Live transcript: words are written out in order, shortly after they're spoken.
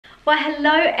Well,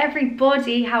 hello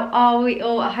everybody, how are we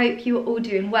all? I hope you are all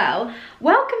doing well.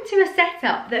 Welcome to a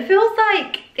setup that feels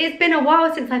like it's been a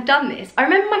while since I've done this. I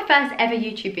remember my first ever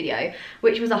YouTube video,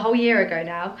 which was a whole year ago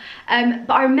now,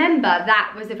 but I remember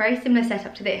that was a very similar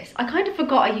setup to this. I kind of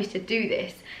forgot I used to do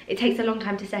this. It takes a long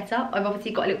time to set up. I've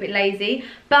obviously got a little bit lazy,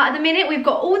 but at the minute we've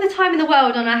got all the time in the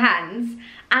world on our hands,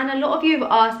 and a lot of you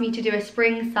have asked me to do a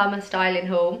spring-summer styling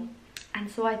haul, and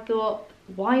so I thought,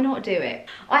 why not do it?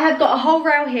 I have got a whole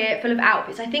rail here full of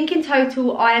outfits. I think in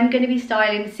total I am going to be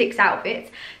styling 6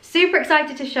 outfits. Super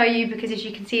excited to show you because, as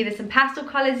you can see, there's some pastel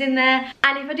colours in there,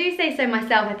 and if I do say so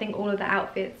myself, I think all of the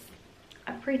outfits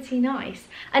are pretty nice.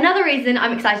 Another reason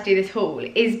I'm excited to do this haul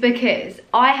is because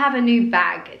I have a new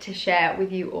bag to share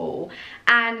with you all,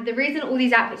 and the reason all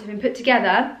these outfits have been put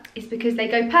together is because they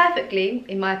go perfectly,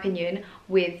 in my opinion,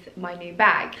 with my new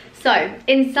bag. So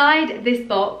inside this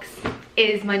box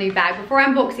is my new bag. Before I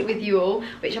unbox it with you all,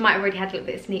 which I might have already had a little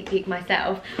bit of sneak peek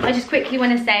myself, I just quickly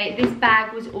want to say this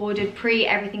bag was ordered pre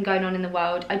everything going on in the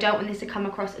world. I don't want this to come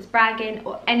across as bragging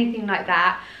or anything like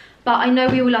that, but I know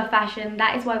we all love fashion.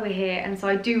 That is why we're here, and so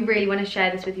I do really want to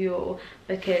share this with you all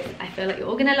because I feel like you're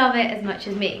all gonna love it as much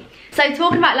as me. So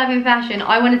talking about loving fashion,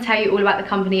 I want to tell you all about the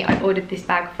company I ordered this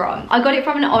bag from. I got it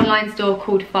from an online store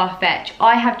called Farfetch.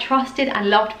 I have trusted and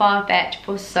loved Farfetch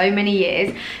for so many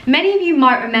years. Many of you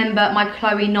might remember my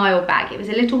Chloe Nile bag. It was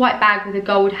a little white bag with a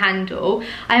gold handle.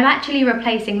 I am actually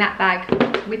replacing that bag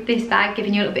with this bag,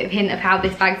 giving you a little bit of hint of how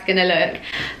this bag's gonna look.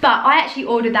 But I actually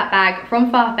ordered that bag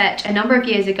from Farfetch a number of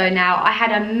years ago now. I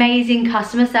had amazing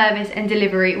customer service and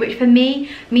delivery, which for me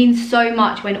means so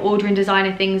much when ordering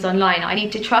designer things online. I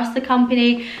need to trust the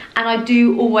company, and I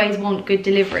do always want good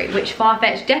delivery, which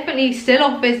Farfetch definitely still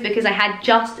offers because I had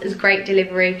just as great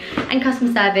delivery and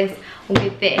customer service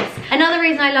with this. Another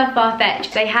reason I love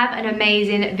Farfetch, they have an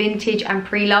amazing vintage and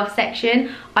pre-love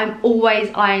section. I'm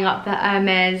always eyeing up the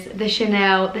Hermes, the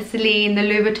Chanel, the Celine, the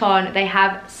Louis Vuitton. They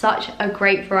have such a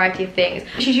great variety of things,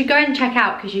 which you should go and check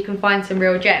out because you can find some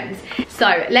real gems.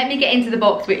 So let me get into the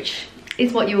box, which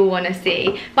is what you all want to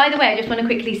see. By the way, I just want to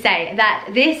quickly say that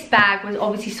this bag was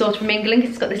obviously sourced from England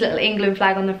because it's got this little England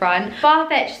flag on the front.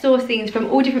 Farfetch source things from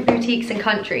all different boutiques and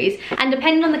countries, and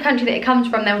depending on the country that it comes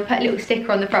from, they'll put a little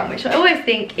sticker on the front, which I always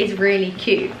think is really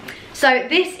cute. So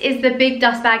this is the big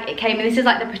dust bag it came in. This is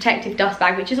like the protective dust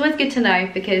bag, which is always good to know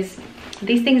because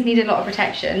these things need a lot of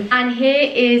protection. And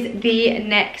here is the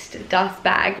next dust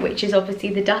bag, which is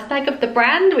obviously the dust bag of the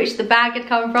brand, which the bag had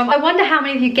come from. I wonder how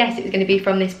many of you guessed it was going to be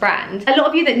from this brand. A lot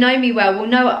of you that know me well will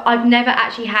know I've never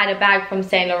actually had a bag from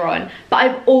Saint Laurent, but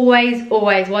I've always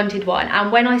wanted one.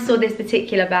 And when I saw this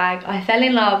particular bag, I fell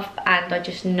in love, and I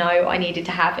just know I needed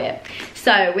to have it.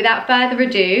 So without further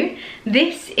ado,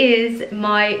 this is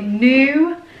my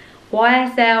new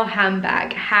YSL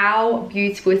handbag. How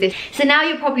beautiful is this? So now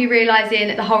you're probably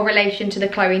realizing the whole relation to the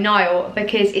Chloe Nile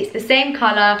because it's the same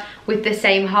color with the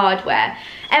same hardware.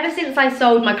 Ever since I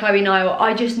sold my Chloe Nile,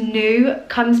 I just knew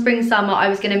come spring summer I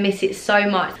was gonna miss it so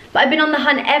much. But I've been on the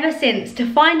hunt ever since to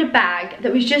find a bag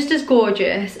that was just as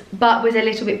gorgeous but was a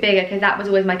little bit bigger, because that was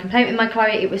always my complaint with my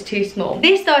Chloe, it was too small.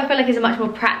 This though I feel like is a much more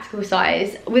practical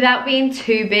size without being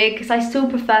too big, because I still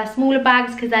prefer smaller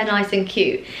bags because they're nice and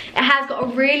cute. It has got a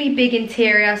really big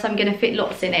interior, so I'm gonna fit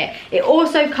lots in it. It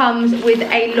also comes with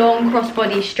a long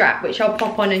crossbody strap, which I'll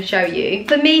pop on and show you.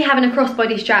 For me, having a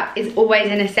crossbody strap is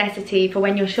always a necessity for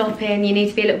when you're shopping, you need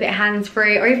to be a little bit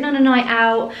hands-free, or even on a night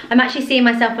out. I'm actually seeing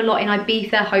myself a lot in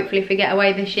Ibiza, hopefully if we get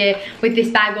away this year, with this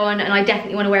bag on, and I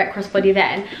definitely want to wear it crossbody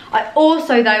then. I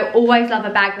also though always love a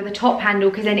bag with a top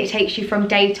handle, because then it takes you from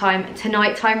daytime to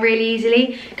nighttime really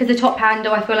easily, because the top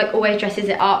handle I feel like always dresses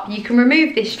it up. You can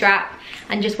remove this strap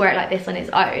and just wear it like this on its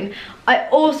own. I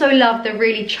also love the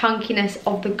really chunkiness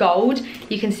of the gold.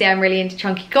 You can see I'm really into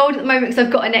chunky gold at the moment because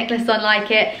I've got a necklace on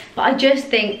like it, but I just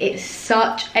think it's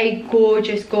such a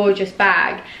gorgeous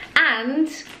bag. And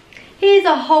here's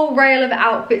a whole rail of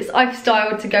outfits I've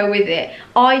styled to go with it.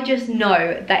 I just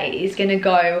know that it is gonna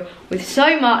go with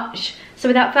so much. So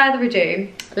without further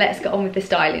ado, let's get on with the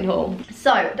styling haul.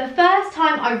 So the first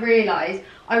time I realised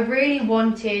I really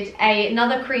wanted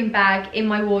another cream bag in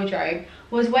my wardrobe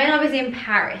was when I was in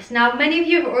Paris. Now, many of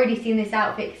you have already seen this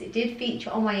outfit because it did feature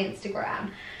on my Instagram.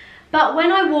 But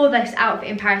when I wore this outfit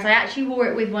in Paris, I actually wore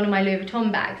it with one of my Louis Vuitton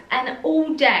bags. And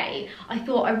all day, I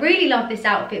thought I really love this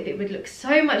outfit, but it would look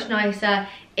so much nicer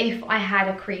if I had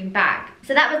a cream bag.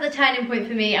 So that was the turning point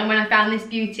for me, and when I found this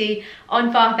beauty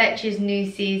on Farfetch's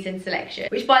new season selection.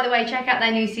 Which, by the way, check out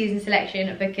their new season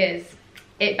selection because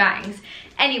it bangs.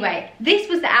 Anyway, this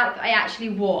was the outfit I actually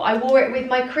wore. I wore it with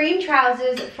my cream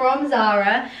trousers from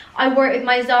ZARA. I wore it with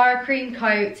my ZARA cream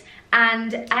coat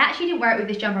and I actually didn't wear it with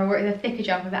this jumper, I wore it with a thicker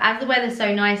jumper, but as the weather's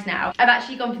so nice now, I've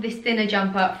actually gone for this thinner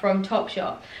jumper from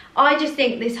Topshop. I just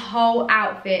think this whole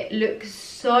outfit looks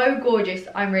so gorgeous.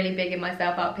 I'm really bigging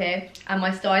myself up here and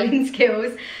my styling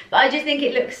skills, but I just think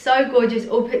it looks so gorgeous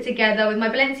all put together with my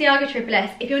Balenciaga Triple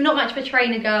S. If you're not much of a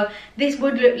trainer girl, this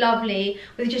would look lovely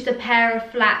with just a pair of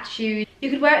flat shoes. You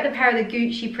could wear it with a pair of the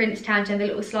Gucci Princeton and the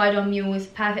little slide-on mules,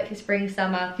 perfect for spring,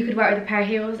 summer. You could wear it with a pair of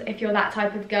heels if you're that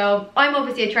type of girl. I'm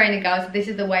obviously a trainer girl, so this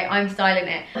is the way I'm styling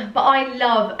it. But I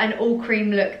love an all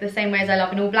cream look the same way as I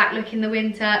love an all black look in the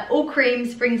winter. All cream,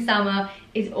 spring, summer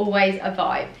is always a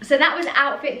vibe. So that was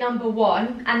outfit number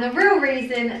 1, and the real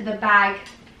reason the bag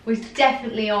was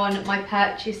definitely on my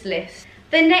purchase list.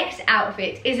 The next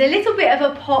outfit is a little bit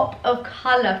of a pop of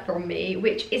colour from me,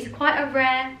 which is quite a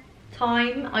rare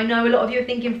time. I know a lot of you are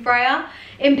thinking Freya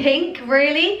in pink,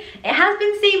 really? It has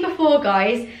been seen before,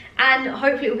 guys, and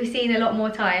hopefully it will be seen a lot more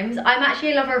times. I'm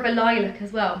actually a lover of a lilac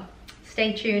as well.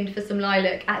 Stay tuned for some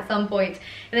lilac at some point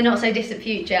in the not so distant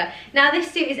future. Now this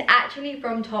suit is actually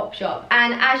from Topshop,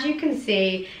 and as you can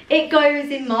see, it goes,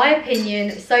 in my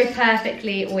opinion, so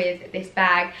perfectly with this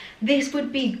bag. This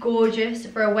would be gorgeous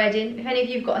for a wedding. If any of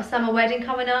you have got a summer wedding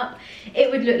coming up, it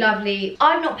would look lovely.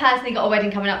 I've not personally got a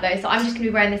wedding coming up though, so I'm just gonna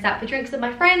be wearing this out for drinks with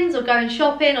my friends or going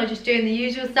shopping or just doing the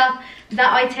usual stuff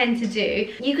that I tend to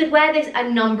do. You could wear this a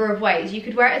number of ways. You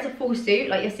could wear it as a full suit,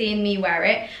 like you're seeing me wear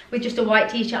it, with just a white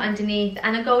t-shirt underneath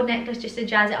and a gold necklace just to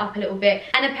jazz it up a little bit,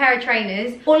 and a pair of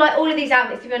trainers. Or like all of these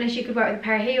outfits, to be honest, you could wear it with a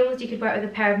pair of heels, you could wear it with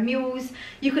a pair of mules.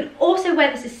 You could also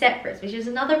wear this as separates, which is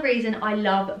another reason I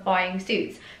love buying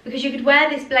suits, because you could wear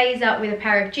this blazer with a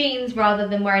pair of jeans rather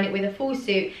than wearing it with a full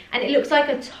suit, and it looks like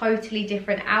a totally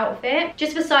different outfit.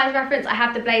 Just for size reference, I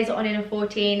have the blazer on in a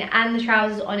 14 and the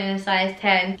trousers on in a size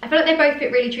 10. I feel like they both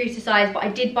fit really true to size, but I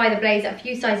did buy the blazer a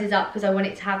few sizes up because I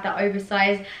wanted to have that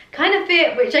oversized kind of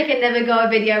fit, which I can never go a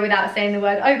video without saying the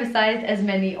word oversized, as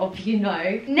many of you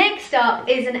know. Next up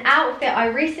is an outfit I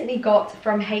recently got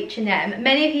from H&M.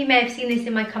 Many of you may have seen this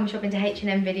in my come shop into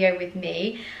H&M video with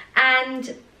me,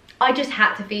 and I just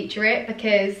had to feature it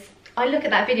because I look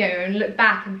at that video and look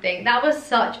back and think that was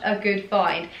such a good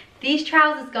find. These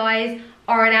trousers, guys,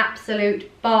 are an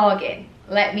absolute bargain.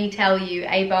 Let me tell you,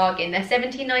 a bargain. They're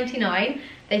 $17.99.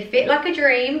 They fit like a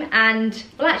dream, and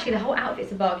well, actually the whole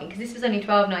outfit's a bargain because this was only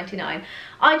 $12.99.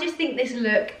 I just think this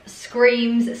look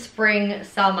screams spring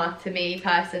summer to me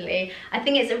personally. I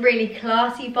think it's a really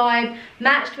classy vibe,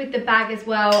 matched with the bag as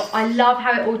well. I love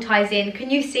how it all ties in.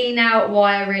 Can you see now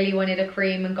why I really wanted a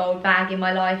cream and gold bag in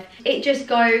my life? It just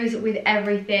goes with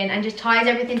everything and just ties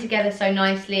everything together so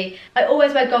nicely. I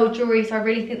always wear gold jewelry, so I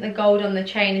really think the gold on the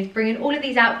chain is bringing all of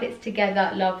these outfits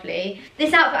together lovely.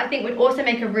 This outfit I think would also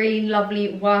make a really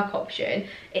lovely work option.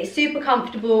 It's super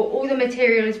comfortable, all the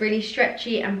material is really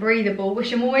stretchy and breathable,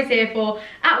 which I'm always here for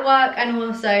at work and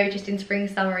also just in spring,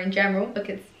 summer in general,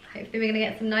 because hopefully we're gonna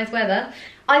get some nice weather.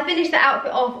 I finished the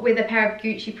outfit off with a pair of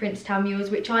Gucci Princeton mules,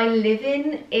 which I live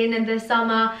in the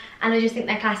summer, and I just think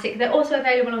they're classic. They're also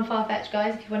available on Farfetch,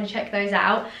 guys, if you want to check those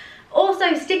out.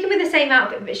 Also, sticking with the same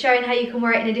outfit but showing how you can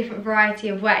wear it in a different variety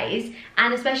of ways,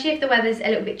 and especially if the weather's a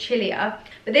little bit chillier.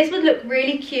 But this would look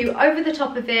really cute over the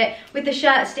top of it with the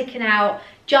shirt sticking out,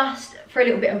 just for a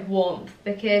little bit of warmth,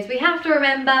 because we have to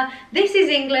remember this is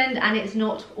England and it's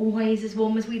not always as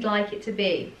warm as we'd like it to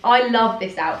be. I love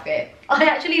this outfit. I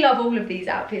actually love all of these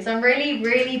outfits. I'm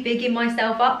really bigging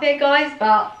myself up here, guys,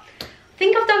 but I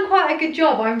think I've done quite a good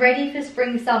job. I'm ready for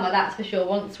spring summer, that's for sure,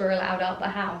 once we're allowed out the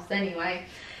house anyway.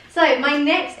 So my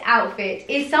next outfit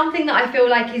is something that I feel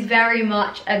like is very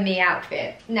much a me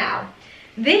outfit. Now,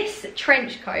 this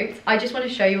trench coat, I just want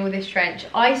to show you all this trench.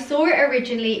 I saw it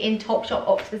originally in Topshop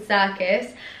Oxford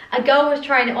Circus. A girl was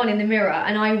trying it on in the mirror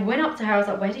and I went up to her, I was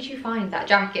like, where did you find that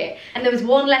jacket? And there was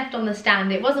one left on the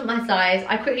stand. It wasn't my size.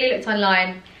 I quickly looked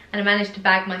online and I managed to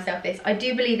bag myself this. I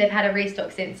do believe they've had a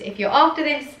restock since. If you're after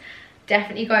this,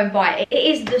 definitely go and buy it. It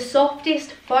is the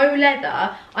softest faux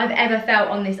leather I've ever felt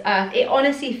on this earth. It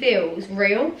honestly feels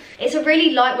real. It's a really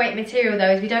lightweight material though,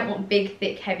 as we don't want big,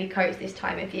 thick, heavy coats this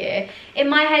time of year. In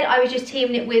my head, I was just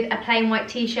teaming it with a plain white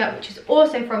t-shirt, which is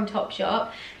also from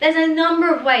Topshop. There's a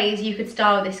number of ways you could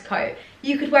style this coat.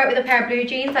 You could wear it with a pair of blue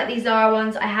jeans, like these ZARA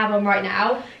ones I have on right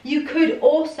now. You could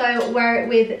also wear it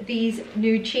with these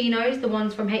nude chinos, the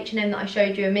ones from H&M that I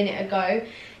showed you a minute ago.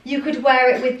 You could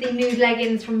wear it with the nude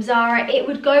leggings from ZARA. It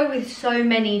would go with so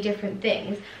many different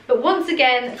things. But once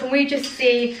again, can we just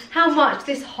see how much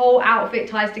this whole outfit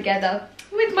ties together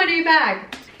with my new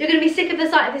bag? You're going to be sick of the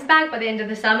sight of this bag by the end of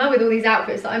the summer with all these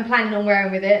outfits that I'm planning on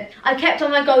wearing with it. I kept on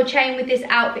my gold chain with this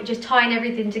outfit, just tying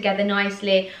everything together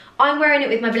nicely. I'm wearing it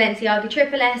with my Balenciaga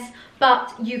Triple S,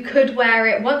 but you could wear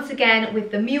it once again with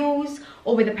the mules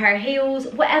or with a pair of heels,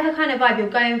 whatever kind of vibe you're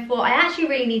going for. I actually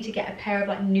really need to get a pair of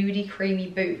like nudie creamy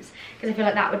boots because I feel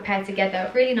like that would pair together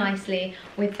really nicely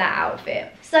with that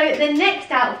outfit. So the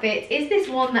next outfit is this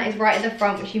one that is right at the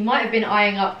front, which you might have been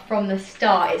eyeing up from the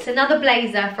start. It's another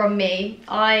blazer from me.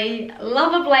 I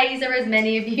love a blazer, as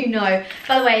many of you know.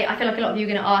 By the way, I feel like a lot of you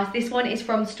are going to ask, this one is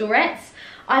from Storettes.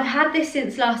 I've had this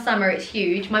since last summer. It's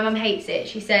huge. My mum hates it.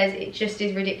 She says it just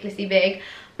is ridiculously big,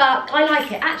 but I like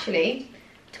it. Actually,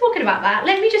 talking about that,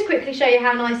 let me just quickly show you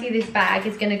how nicely this bag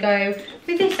is going to go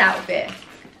with this outfit.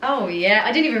 Oh yeah,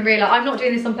 I didn't even realise. I'm not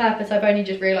doing this on purpose. I've only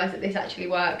just realised that this actually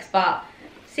works. But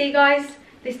see guys,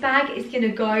 this bag is going to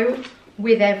go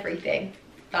with everything.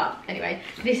 But anyway,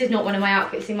 this is not one of my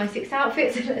outfits in my 6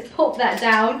 outfits. So let's pop that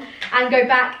down and go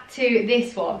back to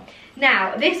this one.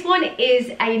 Now, this one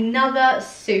is another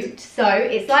suit. So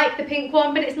it's like the pink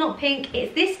one, but it's not pink.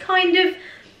 It's this kind of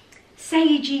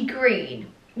sagey green,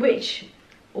 which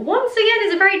once again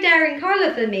is a very daring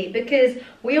colour for me because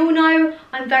we all know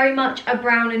I'm very much a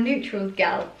brown and neutrals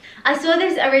gal. I saw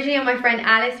this originally on my friend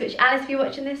Alice, which Alice, if you're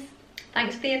watching this,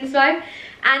 thanks for the inspo.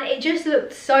 And it just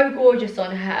looked so gorgeous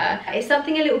on her. It's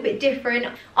something a little bit different.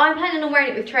 I'm planning on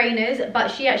wearing it with trainers, but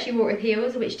she actually wore it with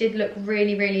heels, which did look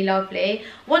really, really lovely.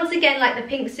 Once again, like the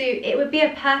pink suit, it would be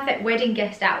a perfect wedding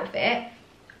guest outfit.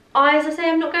 As I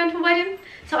say, I'm not going to a wedding,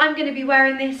 so I'm going to be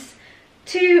wearing this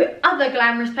to other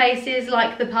glamorous places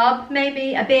like the pub,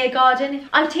 maybe a beer garden.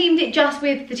 I've teamed it just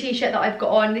with the t-shirt that I've got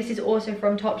on. This is also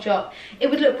from Topshop. It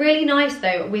would look really nice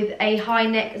though with a high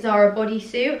neck ZARA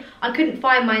bodysuit. I couldn't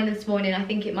find mine this morning. I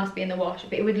think it must be in the wash,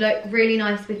 but it would look really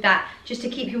nice with that, just to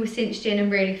keep you all cinched in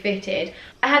and really fitted.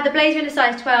 I have the blazer in a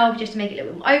size 12 just to make it a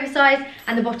little bit more oversized,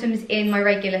 and the bottoms in my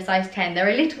regular size 10. They're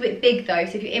a little bit big though,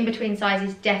 so if you're in between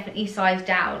sizes, definitely size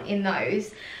down in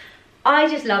those. I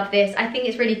just love this. I think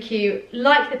it's really cute.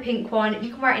 Like the pink one,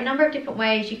 you can wear it a number of different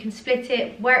ways. You can split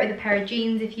it, wear it with a pair of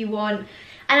jeans if you want.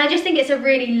 And I just think it's a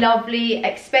really lovely,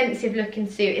 expensive looking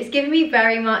suit. It's giving me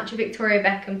very much Victoria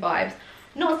Beckham vibes.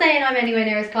 Not saying I'm anywhere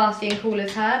near as classy and cool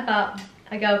as her, but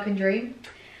a girl can dream.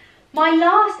 My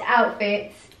last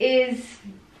outfit is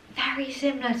very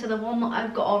similar to the one that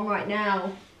I've got on right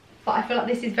now, but I feel like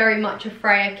this is very much a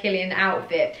Freya Killin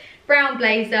outfit. Brown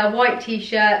blazer, white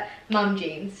t-shirt, mum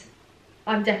jeans.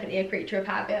 I'm definitely a creature of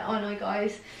habit, aren't I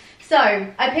guys? So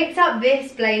I picked up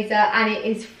this blazer and it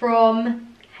is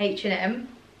from H&M.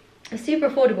 It's super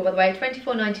affordable by the way,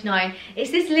 £24.99. It's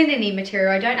this linen-y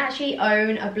material. I don't actually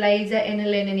own a blazer in a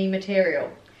linen-y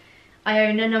material. I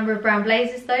own a number of brown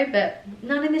blazers though, but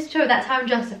none in this tutorial. That's how I'm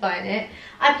justifying it.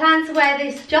 I plan to wear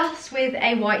this just with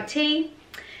a white tee,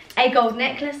 a gold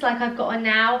necklace like I've got on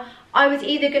now. I was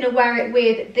either going to wear it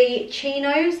with the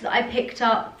chinos that I picked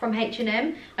up from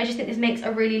H&M. I just think this makes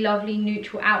a really lovely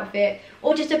neutral outfit.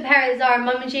 Or just a pair of ZARA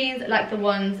mum jeans like the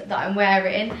ones that I'm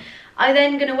wearing. I'm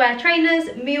then going to wear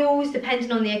trainers, mules,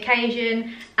 depending on the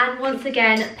occasion. And once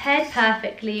again, paired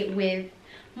perfectly with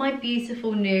my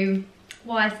beautiful new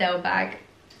YSL bag.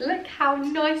 Look how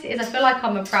nice it is. I feel like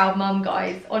I'm a proud mum,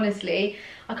 guys, honestly.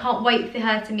 I can't wait for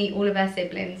her to meet all of her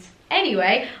siblings.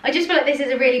 Anyway, I just feel like this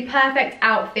is a really perfect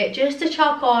outfit just to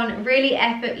chuck on, really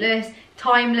effortless,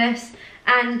 timeless,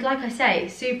 and like I say,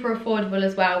 super affordable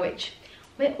as well, which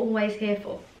we're always here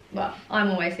for. Well,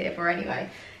 I'm always here for anyway.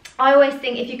 I always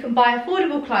think if you can buy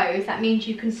affordable clothes, that means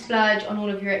you can splurge on all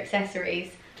of your accessories,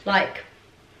 like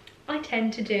I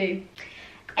tend to do.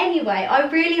 Anyway, I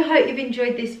really hope you've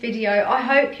enjoyed this video. I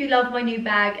hope you love my new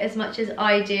bag as much as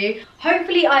I do.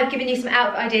 Hopefully I've given you some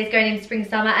outfit ideas going into spring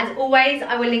summer. As always,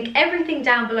 I will link everything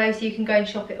down below so you can go and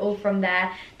shop it all from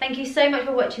there. Thank you so much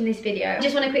for watching this video. I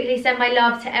just want to quickly send my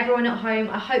love to everyone at home.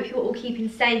 I hope you're all keeping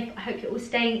safe. I hope you're all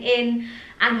staying in,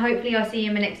 and hopefully I'll see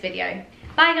you in my next video.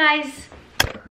 Bye guys.